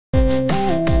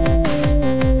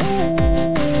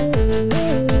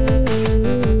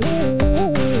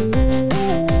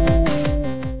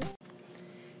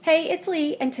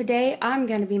today I'm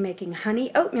going to be making honey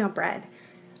oatmeal bread.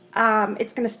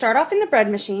 It's going to start off in the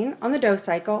bread machine on the dough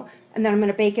cycle, and then I'm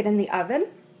going to bake it in the oven.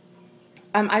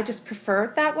 I just prefer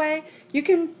it that way. You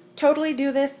can totally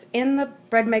do this in the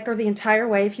bread maker the entire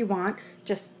way if you want.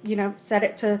 Just, set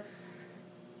it to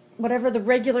whatever the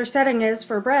regular setting is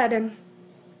for bread, and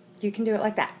you can do it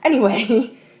like that.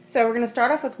 Anyway, so we're going to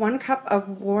start off with 1 cup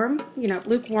of warm,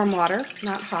 lukewarm water,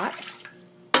 not hot.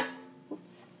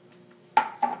 Oops.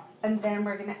 And then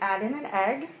we're going to add in an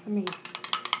egg. Let me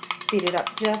beat it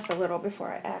up just a little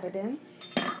before I add it in.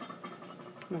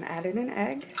 I'm going to add in an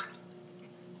egg.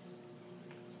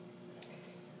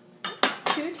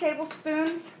 2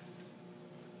 tablespoons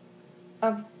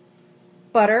of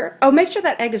butter. Oh, make sure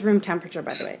that egg is room temperature,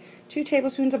 by the way. 2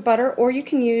 tablespoons of butter, or you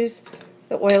can use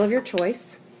the oil of your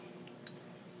choice.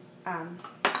 So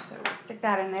we'll stick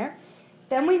that in there.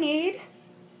 Then we need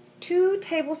 2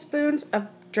 tablespoons of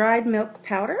dried milk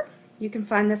powder. You can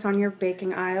find this on your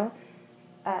baking aisle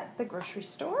at the grocery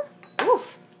store.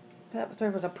 Oof!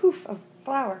 There was a poof of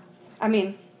flour. I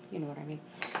mean, you know what I mean.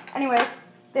 Anyway,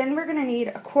 then we're going to need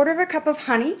 1/4 cup of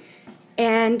honey.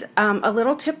 And a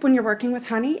little tip when you're working with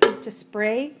honey is to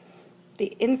spray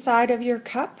the inside of your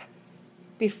cup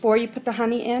before you put the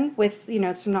honey in with,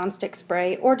 some nonstick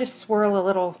spray, or just swirl a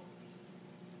little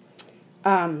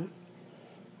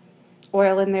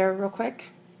oil in there real quick.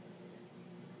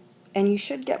 And you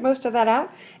should get most of that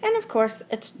out. And of course,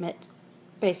 it's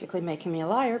basically making me a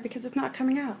liar because it's not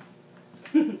coming out.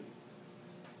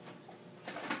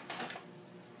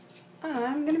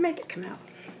 I'm going to make it come out.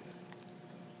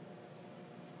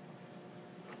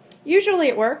 Usually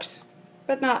it works,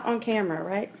 but not on camera,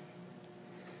 right?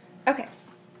 Okay.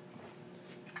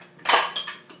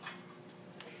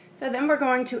 So then we're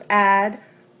going to add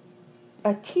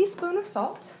a teaspoon of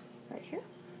salt, right here.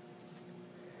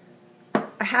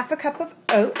 1/2 cup of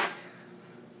oats.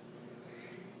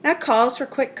 Now it calls for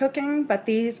quick cooking, but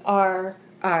these are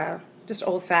just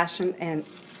old-fashioned, and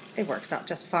it works out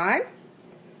just fine.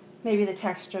 Maybe the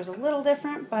texture is a little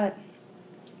different, but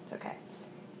it's okay.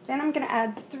 Then I'm going to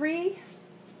add 3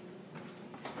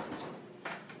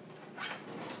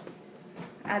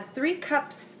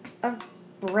 cups of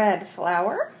bread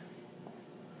flour.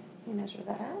 Let me measure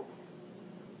that out.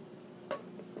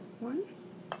 1,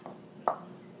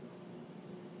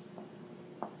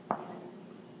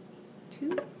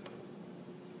 2.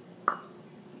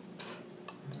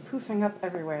 It's poofing up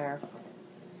everywhere.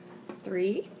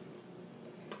 3.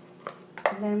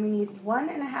 And then we need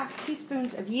 1½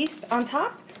 teaspoons of yeast on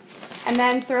top. And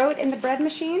then throw it in the bread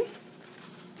machine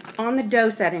on the dough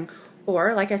setting.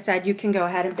 Or, like I said, you can go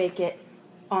ahead and bake it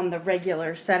on the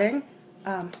regular setting.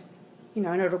 And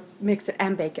it'll mix it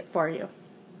and bake it for you.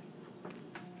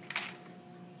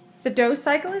 The dough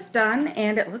cycle is done,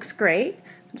 and it looks great.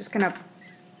 I'm just going to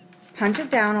punch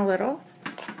it down a little.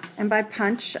 And by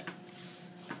punch,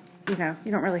 you don't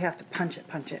really have to punch it.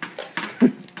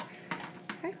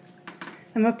 Okay.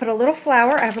 I'm going to put a little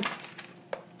flour. I have a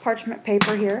parchment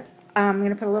paper here. I'm going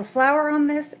to put a little flour on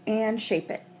this and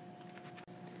shape it.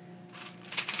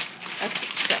 Okay,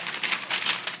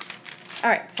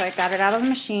 Alright, so I got it out of the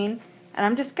machine, and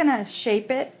I'm just going to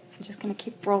shape it. I'm just going to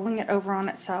keep rolling it over on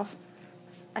itself.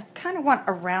 I kind of want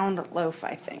a round loaf,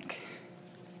 I think.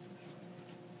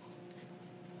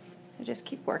 So just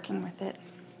keep working with it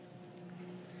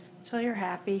until you're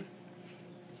happy.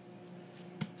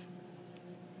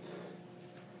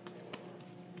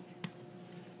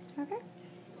 Okay.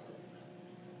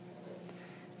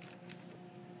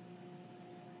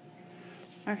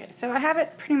 Okay, so I have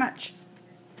it pretty much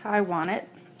how I want it.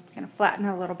 I'm going to flatten it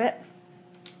a little bit.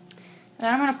 And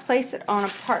then I'm going to place it on a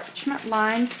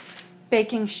parchment-lined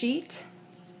baking sheet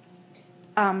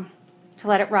to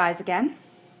let it rise again.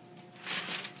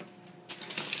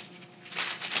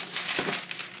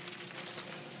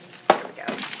 There we go.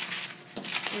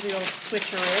 Do the old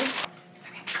switcheroo.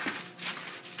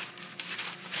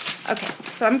 Okay,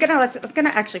 so I'm gonna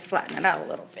actually flatten it out a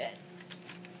little bit.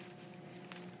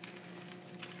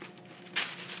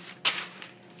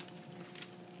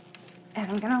 And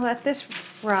I'm gonna let this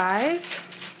rise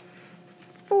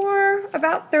for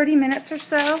about 30 minutes or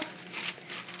so.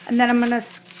 And then I'm gonna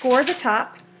score the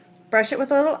top, brush it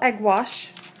with a little egg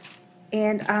wash,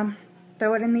 and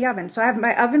throw it in the oven. So I have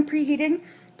my oven preheating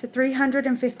to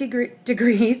 350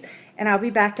 degrees, and I'll be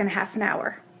back in half an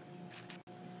hour.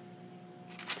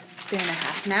 Been a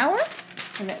half an hour,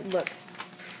 and it looks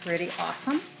pretty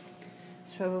awesome.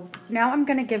 So now I'm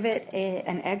going to give it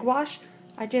an egg wash.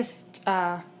 I just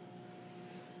kind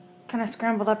of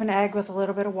scrambled up an egg with a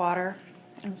little bit of water.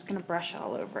 I'm just going to brush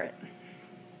all over it.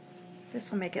 This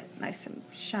will make it nice and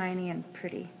shiny and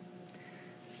pretty.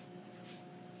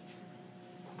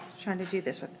 trying to do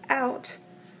this without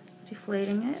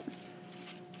deflating it.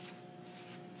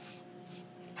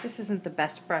 This isn't the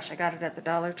best brush. I got it at the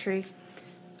Dollar Tree.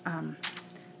 I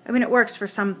mean, it works for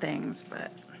some things,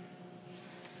 but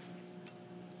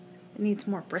it needs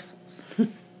more bristles. But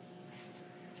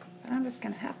I'm just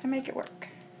going to have to make it work.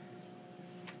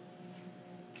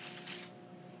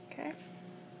 Okay.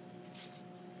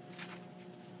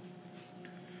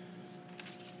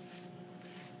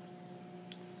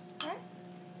 Alright.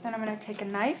 Then I'm going to take a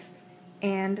knife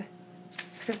and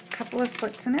put a couple of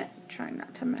slits in it, trying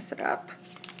not to mess it up.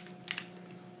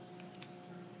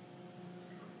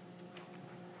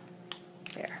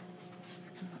 There.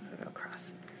 Go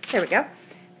across. There we go.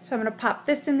 So I'm going to pop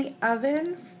this in the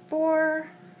oven for,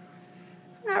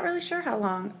 I'm not really sure how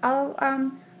long.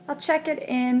 I'll check it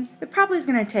in. It probably is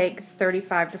going to take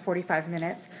 35 to 45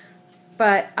 minutes,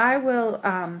 but I will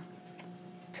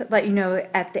let you know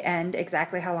at the end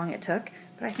exactly how long it took.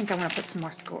 But I think I want to put some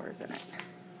more scores in it.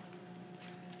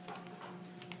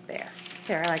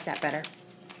 There, I like that better.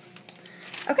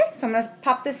 Okay, so I'm going to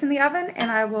pop this in the oven and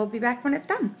I will be back when it's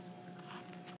done.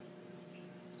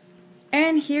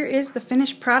 And here is the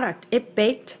finished product. It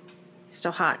baked,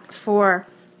 still hot, for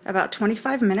about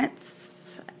 25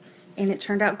 minutes and it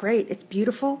turned out great. It's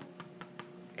beautiful.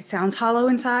 It sounds hollow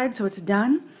inside, so it's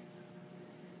done.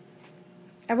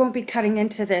 I won't be cutting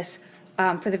into this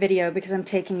for the video because I'm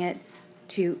taking it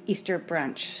to Easter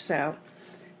brunch. So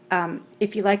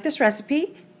if you like this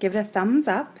recipe, give it a thumbs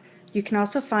up. You can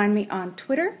also find me on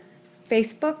Twitter,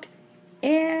 Facebook,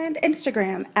 and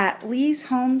Instagram at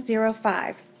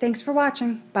LeighsHome05. Thanks for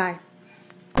watching. Bye.